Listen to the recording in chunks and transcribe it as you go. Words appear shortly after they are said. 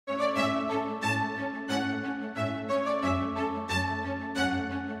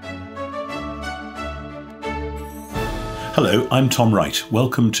Hello, I'm Tom Wright.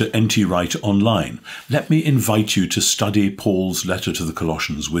 Welcome to NT Wright Online. Let me invite you to study Paul's letter to the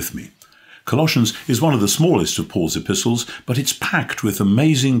Colossians with me. Colossians is one of the smallest of Paul's epistles, but it's packed with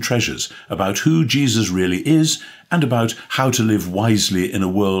amazing treasures about who Jesus really is and about how to live wisely in a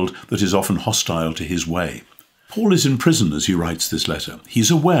world that is often hostile to his way. Paul is in prison as he writes this letter. He's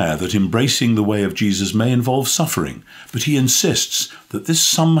aware that embracing the way of Jesus may involve suffering, but he insists that this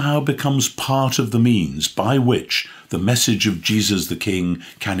somehow becomes part of the means by which the message of Jesus the King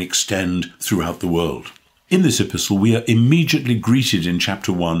can extend throughout the world. In this epistle, we are immediately greeted in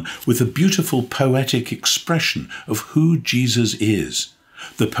chapter 1 with a beautiful poetic expression of who Jesus is.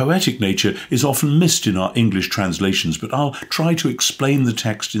 The poetic nature is often missed in our English translations, but I'll try to explain the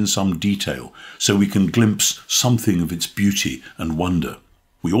text in some detail so we can glimpse something of its beauty and wonder.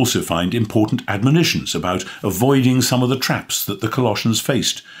 We also find important admonitions about avoiding some of the traps that the Colossians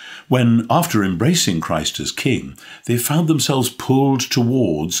faced when, after embracing Christ as king, they found themselves pulled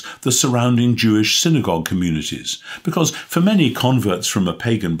towards the surrounding Jewish synagogue communities, because for many converts from a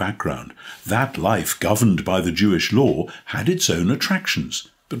pagan background, that life governed by the Jewish law had its own attractions.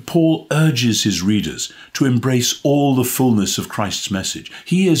 But Paul urges his readers to embrace all the fullness of Christ's message.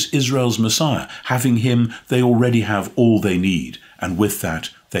 He is Israel's Messiah. Having him, they already have all they need, and with that,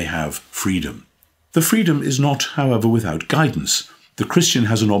 they have freedom. The freedom is not, however, without guidance. The Christian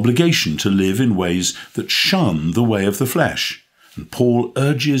has an obligation to live in ways that shun the way of the flesh. And Paul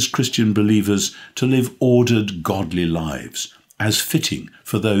urges Christian believers to live ordered, godly lives, as fitting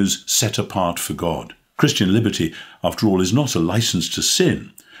for those set apart for God. Christian liberty, after all, is not a license to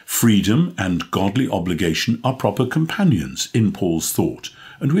sin. Freedom and godly obligation are proper companions in Paul's thought,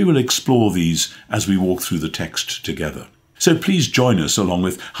 and we will explore these as we walk through the text together. So please join us along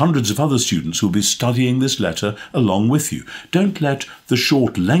with hundreds of other students who will be studying this letter along with you. Don't let the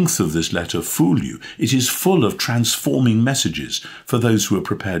short length of this letter fool you. It is full of transforming messages for those who are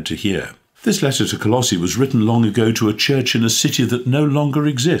prepared to hear. This letter to Colossae was written long ago to a church in a city that no longer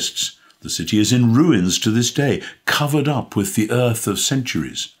exists. The city is in ruins to this day, covered up with the earth of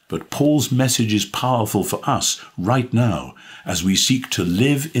centuries. But Paul's message is powerful for us right now as we seek to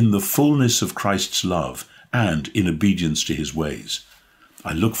live in the fullness of Christ's love and in obedience to his ways.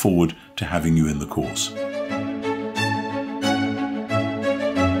 I look forward to having you in the course.